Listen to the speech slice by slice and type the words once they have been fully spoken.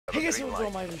Hey guys, what's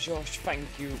up? My name is Josh. Thank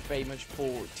you very much for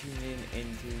tuning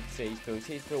into today's video.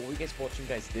 Today's video, what you guys watching,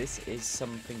 guys, this is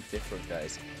something different,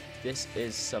 guys. This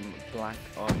is some Black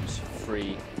Ops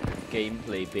 3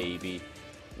 gameplay, baby.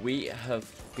 We have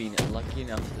been lucky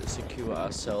enough to secure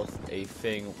ourselves a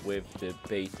thing with the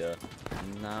beta.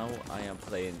 Now I am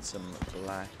playing some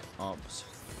Black Ops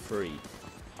 3.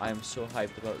 I am so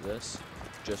hyped about this,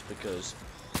 just because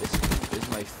this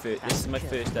is my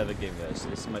first ever game, guys.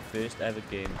 This is my first ever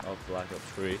game of Black Ops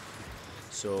 3.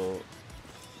 So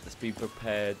let's be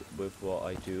prepared with what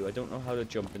I do. I don't know how the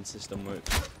jumping system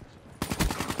works.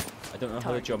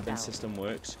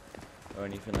 Or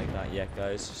anything like that yet,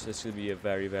 guys. So this will be a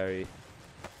very, very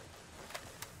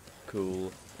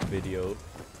cool video.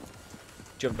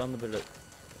 Jumped on the bit of...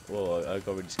 Whoa, I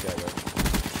got really scared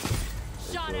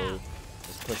there.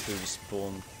 Let's push through the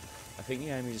spawn. I think the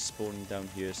enemies are spawning down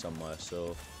here somewhere,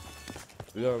 so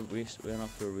we're off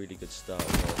to a really good start.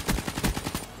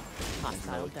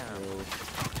 Hostile down.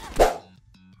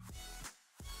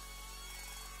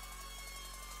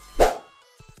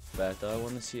 Better. I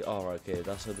want to see. Oh, okay,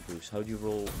 that's how the boost. How do you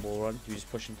roll wall run? Do you just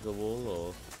push into the wall,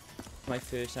 or? My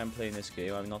first time playing this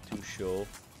game, I'm not too sure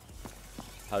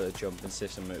how the jumping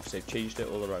system works. They've changed it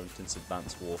all around since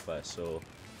Advanced Warfare, so.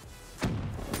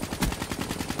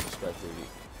 Really.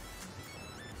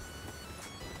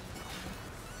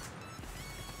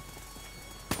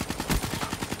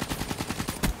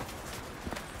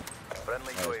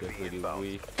 Friendly UAV inbound.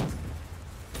 Weak.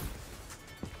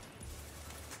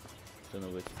 Don't know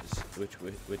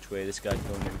which way this guy's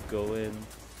going to go in.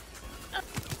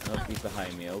 Oh, he's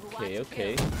behind me. Okay.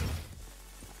 Okay,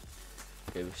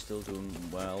 we're still doing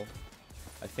well.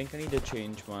 I think I need to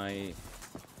change my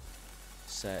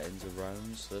settings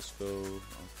around. So let's go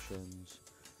options,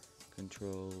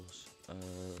 controls.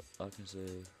 I can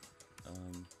say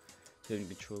turn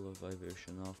controller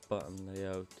vibration off, button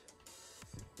layout.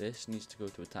 This needs to go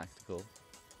to a tactical.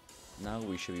 Now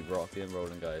we should be rocking and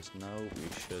rolling, guys. Now we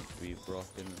should be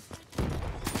rocking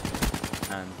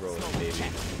and rolling, baby.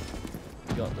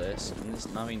 We got this, and this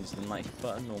now means the knife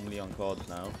button normally on COD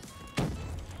now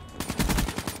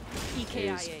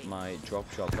is my drop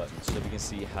shot button. So we can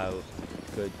see how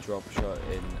good drop shot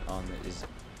on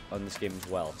this game as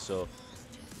well. So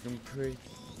I'm pretty.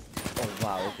 Oh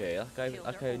wow, okay,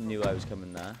 that guy knew I was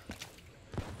coming there.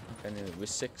 And then we're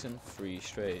 6 and 3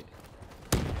 straight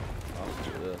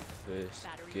after the first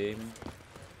game.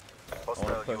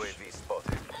 Hostile UAV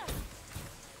spotted.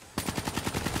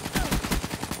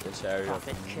 This area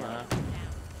from there.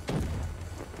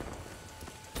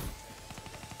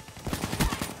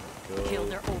 Kill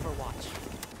their Overwatch.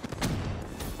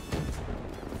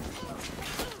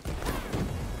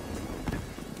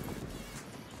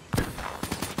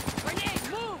 Grenade,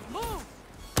 move!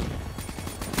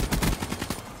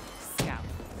 Scout,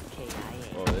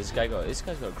 KIA. Oh, this guy's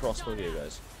got a crossbow here,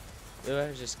 guys.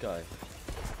 Where's this guy?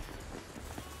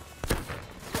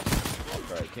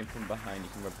 Right, came from behind. You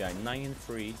can run behind. 9 and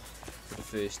 3 for the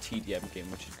first TDM game,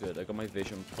 which is good. I got my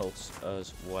vision pulse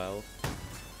as well.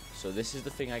 So this is the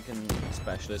thing I can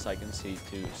specialist. I can see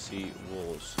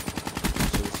walls.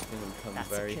 So this is going to come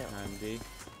very handy.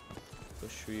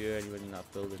 Push through here. Anyone in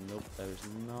that building? Nope, there is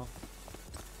not.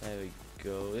 There we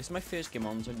go. This is my first game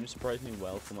on, so it surprised me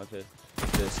well for my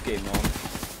first game on.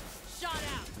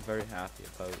 I'm very happy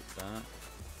about that.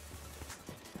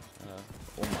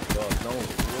 Oh my god, no!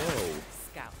 Whoa!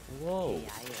 Scout. Whoa!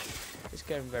 It's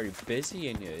getting very busy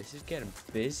in here. This is getting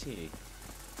busy.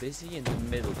 Busy in the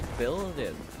middle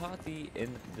building. Party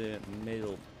in the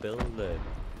middle building.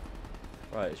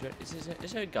 Right,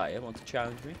 is there a guy that wants to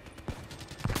challenge me?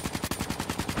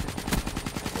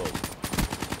 Whoa.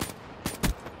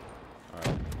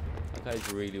 Alright. That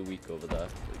guy's really weak over there.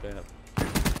 There we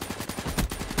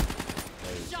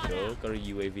go. Got a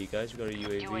UAV, guys. We got a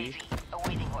UAV.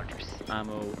 Awaiting orders.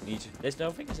 Ammo. I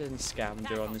don't think there's any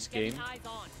scavenger on this game.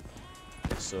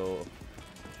 So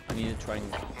I need to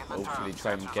hopefully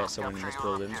try and get someone in this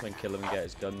building so I can kill him and get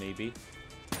his gun, maybe.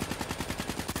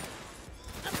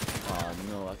 Oh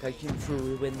no, that guy came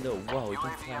through the window. Wow, he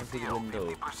came flying through the window.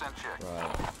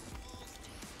 Right.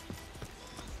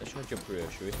 Let's try to jump through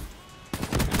here, shall we?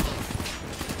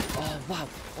 Oh wow,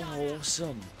 oh,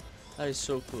 awesome. That is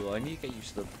so cool. I need to get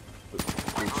used to the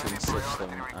boosting system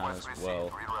as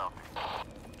well.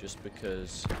 Just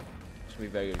because it's gonna be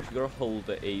very good. You gotta hold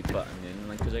the A button in,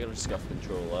 like, because I got a scuff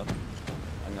controller,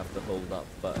 I'm gonna have to hold that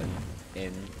button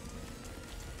in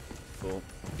for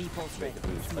straight to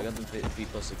boost. I got the V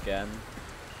plus again.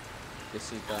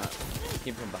 This is that. He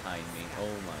came from behind me.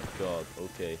 Oh my god.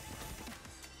 Okay.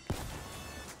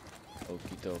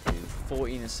 Okie dokie.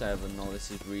 14-7. Now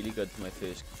this is really good for my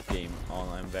first game on.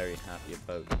 I'm very happy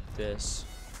about this.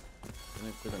 I've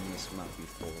never done this map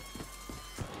before.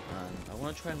 And I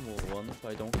want to try and wall one, but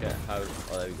I don't get how.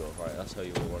 Oh, there we go. Right, that's how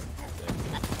you wall one.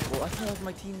 Well, I thought that was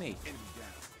my teammate.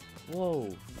 Whoa,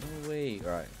 no way.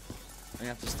 Right, I'm gonna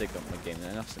have to stick up my game.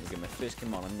 Then I've to get my first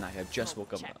game on. I'm knackered. I've just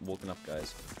woken up,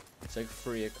 guys. It's like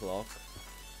 3 o'clock.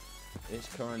 It's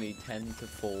currently 10 to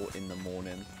 4 in the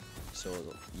morning. So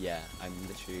yeah, I'm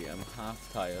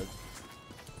half tired.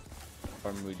 But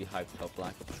I'm really hyped about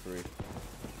Black Ops 3.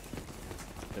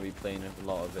 Gonna be playing a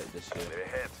lot of it this year. They're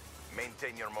ahead.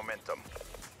 Maintain your momentum.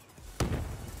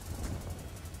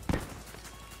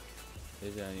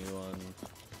 Is anyone?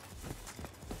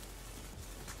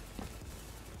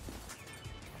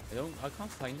 I can't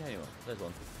find anyone. There's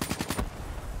one.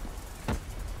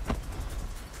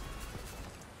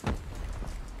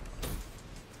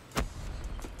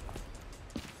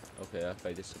 Okay, that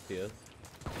guy disappeared.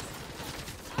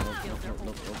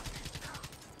 Nope.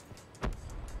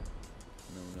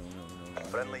 No.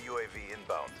 Friendly UAV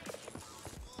inbound.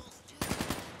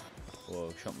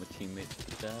 Whoa, shot my teammate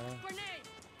there.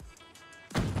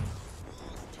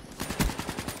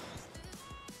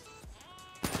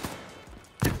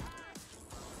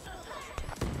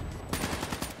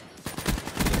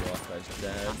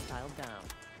 Dead. Hostile down.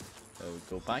 There we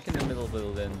go. Back in the middle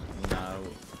building now,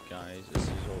 guys. This is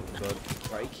all good.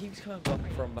 Right, he keeps coming up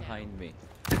from behind me.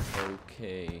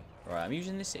 Okay. Right, I'm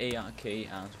using this ARK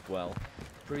as well.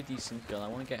 Pretty decent gun. I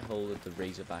want to get hold of the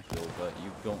Razorback though, but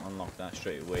you don't unlock that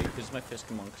straight away. Because it's my first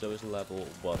come on, because I was level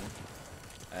 1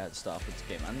 at the start of this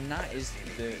game. And that is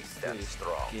the first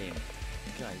game.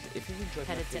 Guys, if you enjoyed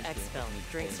Headed my to first Exfil. game,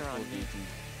 Drinks are on me.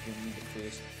 Give me the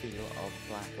first feel of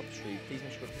Black Ops 3. Please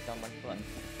make sure to hit that like button.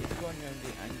 If you go on around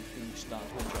it and you start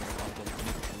to enjoy the content,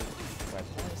 make sure to subscribe.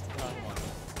 That is the card one.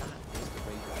 That is the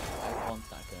Razor. I want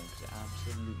that gun because it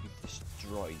absolutely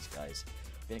destroys, guys.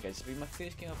 But yeah, guys, it's been my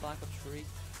first game of Black Ops 3.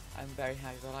 I'm very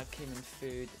happy that I came in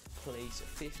 3rd place,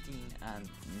 15 and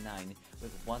 9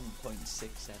 with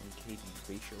 1.67 KD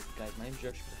ratio. Guys, my name is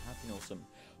Josh. Happy and awesome.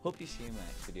 Hope you see you in my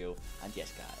next video. And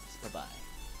yes, guys, bye bye.